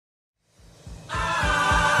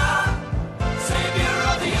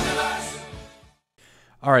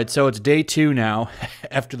All right, so it's day 2 now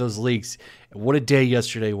after those leaks. What a day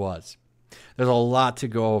yesterday was. There's a lot to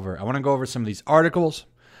go over. I want to go over some of these articles.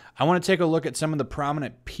 I want to take a look at some of the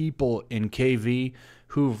prominent people in KV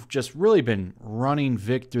who've just really been running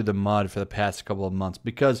Vic through the mud for the past couple of months,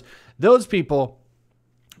 because those people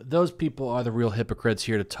are the real hypocrites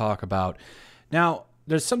here to talk about. Now,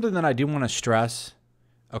 there's something that I do want to stress,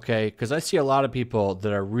 okay, because I see a lot of people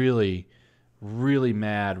that are really, really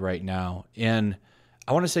mad right now, and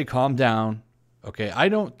I want to say calm down, okay? I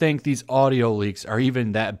don't think these audio leaks are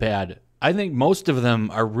even that bad. I think most of them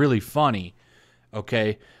are really funny,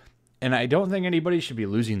 okay? And I don't think anybody should be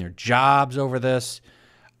losing their jobs over this.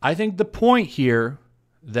 I think the point here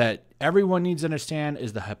that everyone needs to understand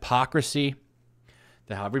is the hypocrisy,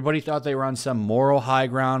 that how everybody thought they were on some moral high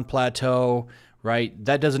ground plateau, right?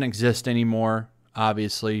 That doesn't exist anymore,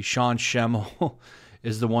 obviously. Sean Schemmel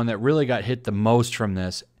is the one that really got hit the most from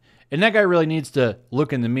this. And that guy really needs to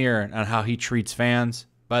look in the mirror on how he treats fans,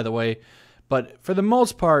 by the way. But for the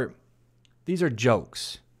most part, these are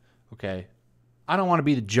jokes, okay? I don't want to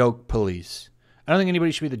be the joke police. I don't think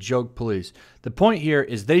anybody should be the joke police. The point here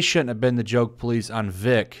is they shouldn't have been the joke police on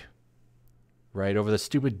Vic, right, over the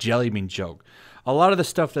stupid jelly bean joke. A lot of the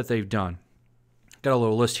stuff that they've done, got a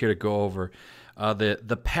little list here to go over.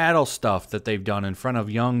 The paddle stuff that they've done in front of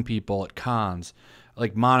young people at cons,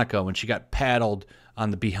 like Monica when she got paddled on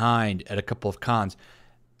the behind at a couple of cons,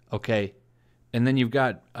 okay? And then you've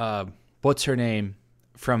got, what's her name,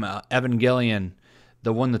 from Evangelion,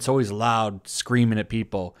 the one that's always loud, screaming at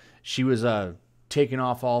people. She was taking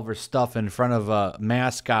off all of her stuff in front of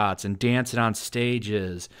mascots and dancing on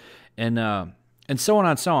stages, and so on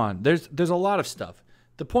and so on. There's a lot of stuff.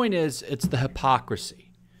 The point is, it's the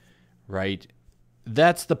hypocrisy, right?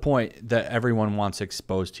 That's the point that everyone wants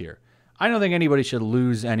exposed here. I don't think anybody should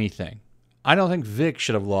lose anything. I don't think Vic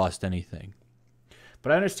should have lost anything.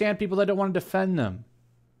 But I understand people that don't want to defend them,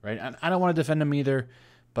 right? I don't want to defend them either,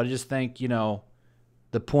 but I just think,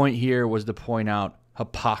 the point here was to point out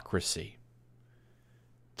hypocrisy.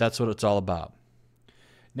 That's what it's all about.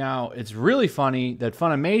 Now, it's really funny that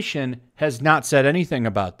Funimation has not said anything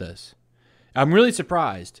about this. I'm really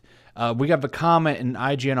surprised. We have a comment in an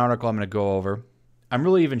IGN article I'm going to go over. I'm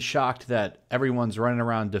really even shocked that everyone's running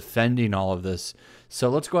around defending all of this. So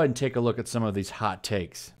let's go ahead and take a look at some of these hot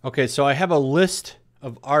takes. Okay, so I have a list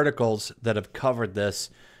of articles that have covered this.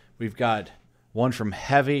 We've got one from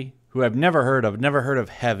Heavy, who I've never heard of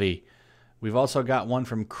Heavy. We've also got one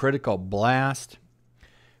from Critical Blast.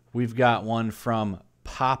 We've got one from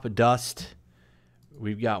Pop Dust.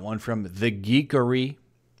 We've got one from The Geekery.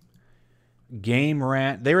 Game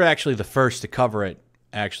Rant. They were actually the first to cover it,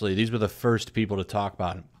 actually. These were the first people to talk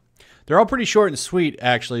about it. They're all pretty short and sweet,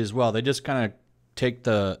 actually, as well. They just kind of take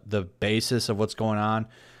the basis of what's going on.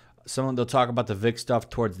 They'll talk about the Vic stuff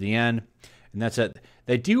towards the end, and that's it.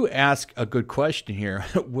 They do ask a good question here.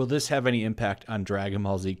 Will this have any impact on Dragon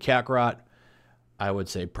Ball Z Kakarot? I would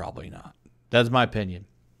say probably not. That's my opinion.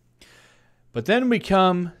 But then we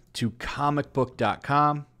come to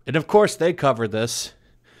comicbook.com, and of course they cover this.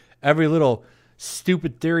 Every little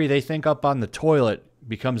stupid theory they think up on the toilet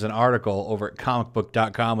becomes an article over at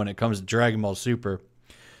comicbook.com when it comes to Dragon Ball Super.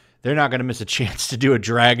 They're not going to miss a chance to do a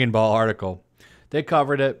Dragon Ball article. They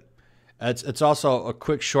covered it. It's also a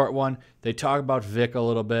quick, short one. They talk about Vic a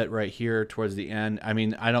little bit right here towards the end. I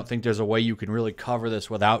mean, I don't think there's a way you can really cover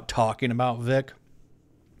this without talking about Vic.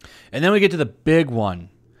 And then we get to the big one,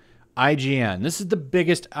 IGN. This is the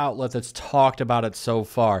biggest outlet that's talked about it so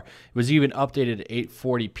far. It was even updated at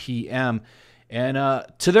 8:40 p.m. And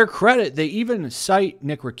to their credit, they even cite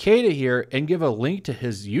Nick Rekieta here and give a link to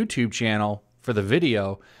his YouTube channel for the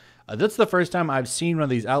video. That's the first time I've seen one of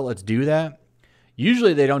these outlets do that.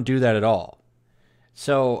 Usually they don't do that at all.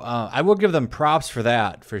 So I will give them props for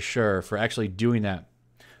that, for sure, for actually doing that.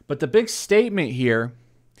 But the big statement here,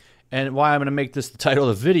 and why I'm going to make this the title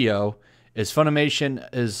of the video, is Funimation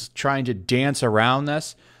is trying to dance around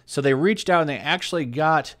this. So they reached out and they actually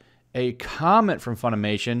got a comment from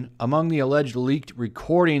Funimation. Among the alleged leaked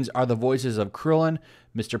recordings are the voices of Krillin,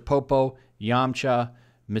 Mr. Popo, Yamcha,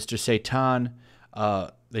 Mr. Satan.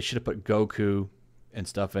 They should have put Goku and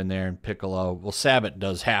stuff in there, and Piccolo. Well, Sabat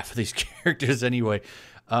does half of these characters anyway.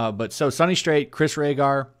 But so Sonny Strait, Chris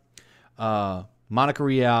Rhaegar, Monica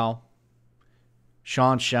Rial,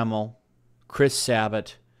 Sean Schemmel, Chris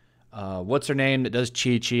Sabat, what's her name that does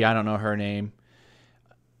Chi-Chi? I don't know her name.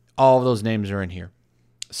 All of those names are in here.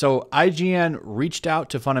 So IGN reached out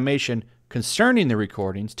to Funimation concerning the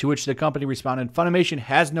recordings, to which the company responded, Funimation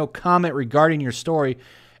has no comment regarding your story.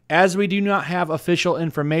 As we do not have official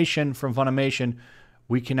information from Funimation,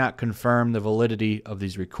 We cannot confirm the validity of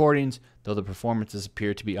these recordings, though the performances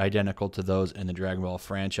appear to be identical to those in the Dragon Ball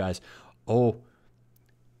franchise. Oh,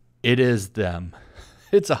 it is them.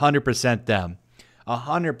 It's 100% them.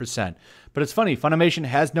 100%. But it's funny, Funimation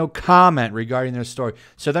has no comment regarding their story,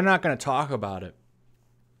 so they're not going to talk about it.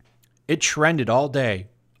 It trended all day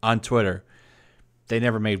on Twitter. They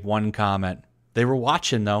never made one comment. They were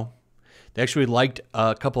watching, though. They actually liked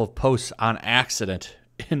a couple of posts on accident,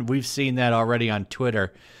 and we've seen that already on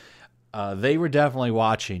Twitter. They were definitely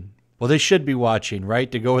watching. Well, they should be watching,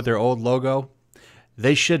 right? To go with their old logo,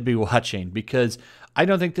 they should be watching, because I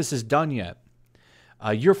don't think this is done yet.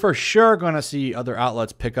 You're for sure going to see other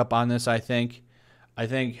outlets pick up on this, I think. I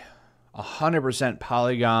think 100%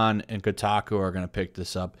 Polygon and Kotaku are going to pick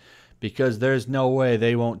this up, because there's no way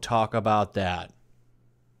they won't talk about that.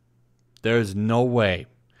 There's no way.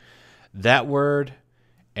 That word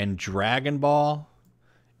and Dragon Ball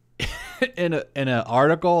in an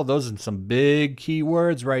article, those are some big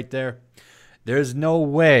keywords right there. There's no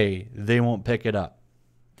way they won't pick it up.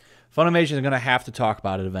 Funimation is going to have to talk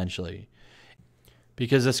about it eventually,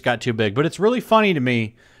 because this got too big. But it's really funny to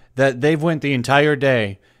me that they've went the entire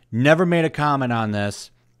day, never made a comment on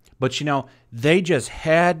this. But, you know, they just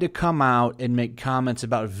had to come out and make comments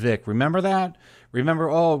about Vic. Remember that? Remember,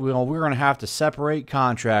 oh, well, we're going to have to separate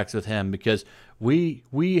contracts with him because we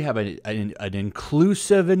have an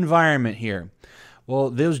inclusive environment here. Well,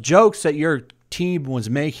 those jokes that your team was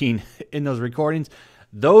making in those recordings,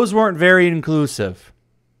 those weren't very inclusive.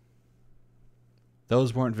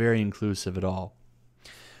 Those weren't very inclusive at all.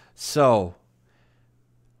 So,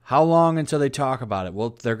 how long until they talk about it? Well,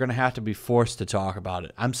 they're going to have to be forced to talk about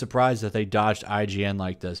it. I'm surprised that they dodged IGN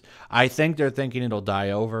like this. I think they're thinking it'll die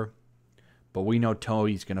over, but we know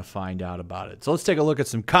Toei's going to find out about it. So let's take a look at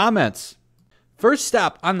some comments. First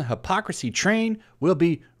stop on the hypocrisy train will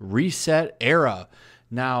be Reset Era.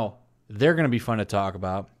 Now, they're going to be fun to talk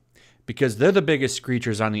about because they're the biggest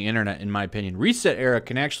screechers on the internet, in my opinion. Reset Era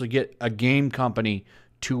can actually get a game company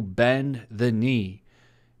to bend the knee.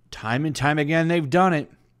 Time and time again, they've done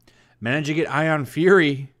it. Managed to get Ion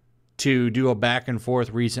Fury to do a back and forth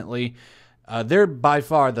recently. They're by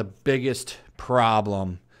far the biggest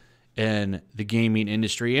problem in the gaming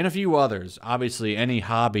industry and a few others. Obviously, any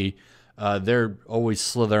hobby, they're always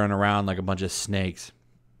slithering around like a bunch of snakes.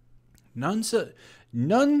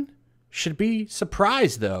 None should be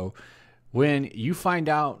surprised, though, when you find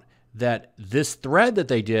out that this thread that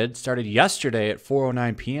they did started yesterday at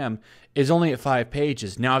 4:09 p.m. is only at 5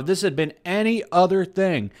 pages. Now, if this had been any other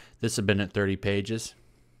thing, this had been at 30 pages.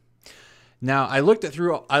 Now, I looked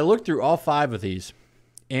through all 5 of these,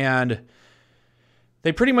 and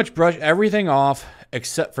they pretty much brush everything off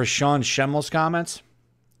except for Sean Schemmel's comments,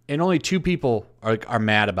 and only 2 people are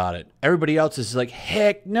mad about it. Everybody else is like,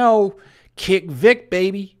 heck no, kick Vic,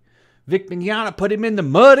 baby. Vic Mignogna, put him in the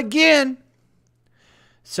mud again.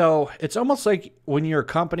 So it's almost like when you're a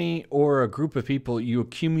company or a group of people, you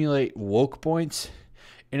accumulate woke points.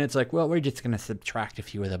 And it's like, well, we're just going to subtract a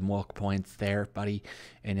few of the woke points there, buddy,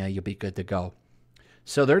 and you'll be good to go.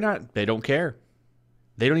 So they don't care.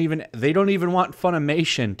 They don't even want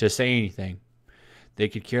Funimation to say anything. They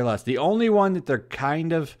could care less. The only one that they're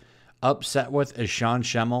kind of upset with is Sean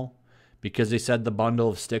Schemmel, because they said the bundle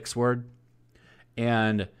of sticks word.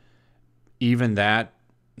 And even that,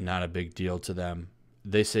 not a big deal to them.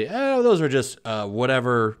 They say, oh, those are just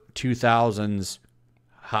whatever 2000s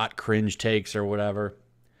hot cringe takes or whatever.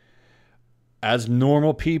 As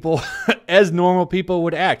normal people, as normal people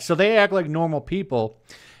would act. So they act like normal people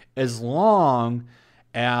as long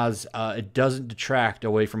as it doesn't detract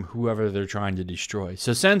away from whoever they're trying to destroy.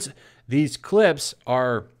 So since these clips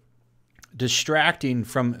are distracting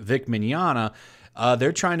from Vic Mignogna,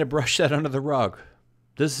 they're trying to brush that under the rug.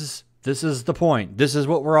 This is the point. This is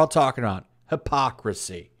what we're all talking about.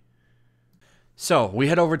 Hypocrisy. So we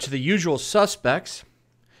head over to the usual suspects.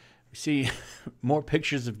 We see more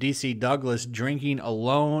pictures of DC Douglas drinking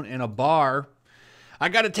alone in a bar. I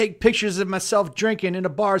got to take pictures of myself drinking in a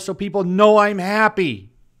bar so people know I'm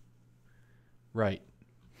happy. Right.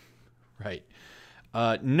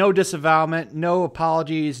 No disavowalment, no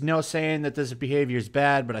apologies, no saying that this behavior is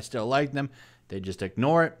bad, but I still like them. They just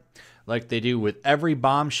ignore it like they do with every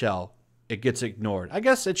bombshell. It gets ignored. I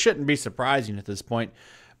guess it shouldn't be surprising at this point,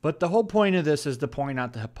 but the whole point of this is to point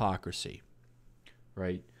out the hypocrisy,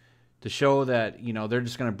 right? To show that, you know, they're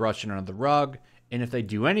just going to brush it under the rug, and if they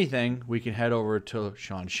do anything, we can head over to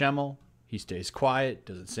Sean Schemmel. He stays quiet,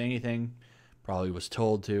 doesn't say anything, probably was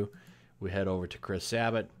told to. We head over to Chris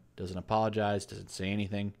Sabat, doesn't apologize, doesn't say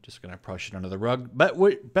anything, just going to brush it under the rug.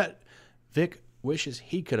 But Vic wishes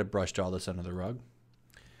he could have brushed all this under the rug.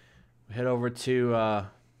 Head over to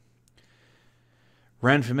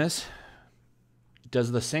Renfamous.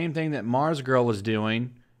 Does the same thing that Mars Girl was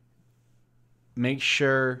doing. Make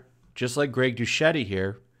sure, just like Greg Duchetti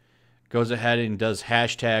here, goes ahead and does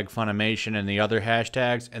hashtag Funimation and the other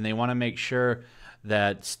hashtags, and they want to make sure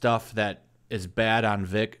that stuff that is bad on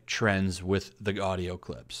Vic trends with the audio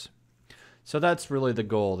clips. So that's really the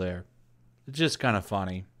goal there. It's just kind of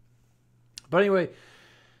funny. But anyway,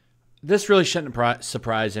 this really shouldn't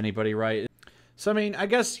surprise anybody, right? So, I mean, I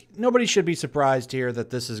guess nobody should be surprised here that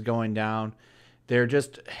this is going down. They're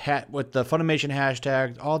just, with the Funimation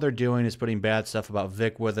hashtag, all they're doing is putting bad stuff about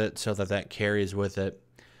Vic with it so that that carries with it.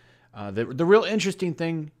 The real interesting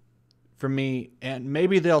thing for me, and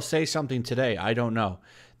maybe they'll say something today, I don't know.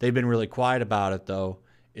 They've been really quiet about it, though,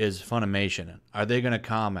 is Funimation. Are they going to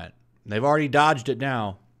comment? They've already dodged it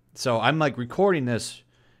now. So I'm like recording this,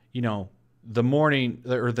 you know, the morning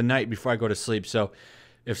or the night before I go to sleep. So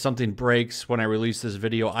if something breaks when I release this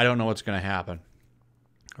video, I don't know what's going to happen.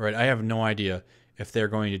 All right, I have no idea if they're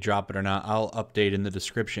going to drop it or not. I'll update in the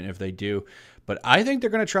description if they do. But I think they're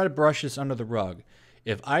going to try to brush this under the rug.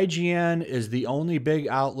 If IGN is the only big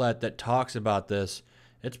outlet that talks about this,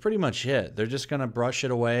 it's pretty much it. They're just going to brush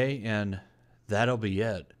it away, and that'll be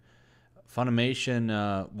it. Funimation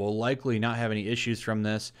will likely not have any issues from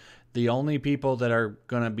this. The only people that are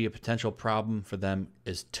going to be a potential problem for them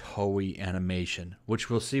is Toei Animation, which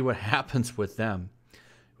we'll see what happens with them.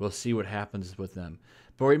 We'll see what happens with them.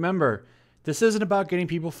 But remember, this isn't about getting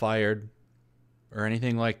people fired or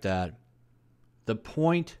anything like that. The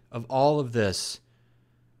point of all of this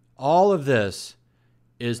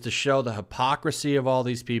is to show the hypocrisy of all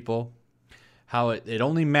these people, how it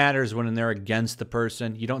only matters when they're against the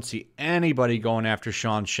person. You don't see anybody going after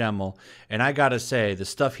Sean Schemmel. And I got to say, the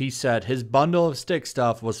stuff he said, his bundle of stick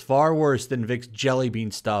stuff was far worse than Vic's jelly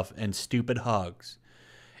bean stuff and stupid hugs.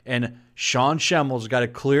 And Sean Schemmel's got a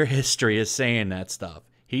clear history of saying that stuff.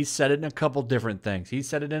 He said it in a couple different things. He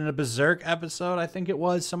said it in a Berserk episode, I think it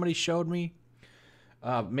was. Somebody showed me.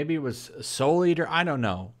 Maybe it was Soul Eater. I don't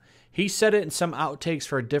know. He said it in some outtakes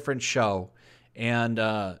for a different show. And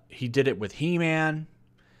he did it with He-Man.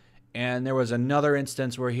 And there was another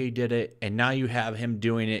instance where he did it. And now you have him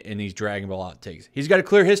doing it in these Dragon Ball outtakes. He's got a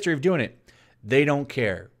clear history of doing it. They don't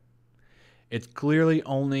care. It's clearly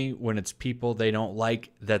only when it's people they don't like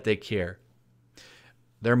that they care.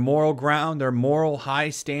 Their moral ground, their moral high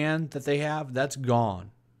stand that they have, that's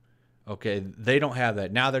gone. Okay, they don't have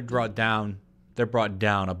that. Now they're brought down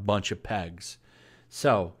a bunch of pegs.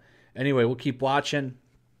 So, anyway, we'll keep watching.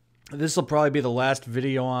 This will probably be the last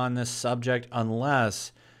video on this subject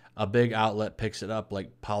unless a big outlet picks it up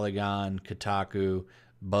like Polygon, Kotaku,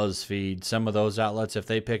 BuzzFeed. Some of those outlets, if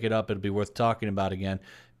they pick it up, it'll be worth talking about again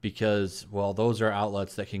because, well, those are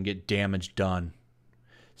outlets that can get damage done.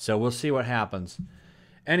 So we'll see what happens.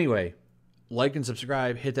 Anyway, like and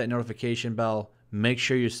subscribe, hit that notification bell. Make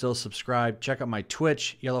sure you're still subscribed. Check out my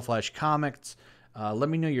Twitch, Yellow Flash Comics. Let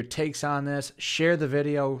me know your takes on this. Share the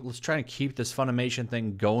video. Let's try and keep this Funimation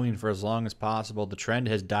thing going for as long as possible. The trend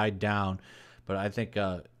has died down, but I think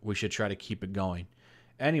we should try to keep it going.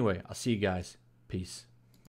 Anyway, I'll see you guys. Peace.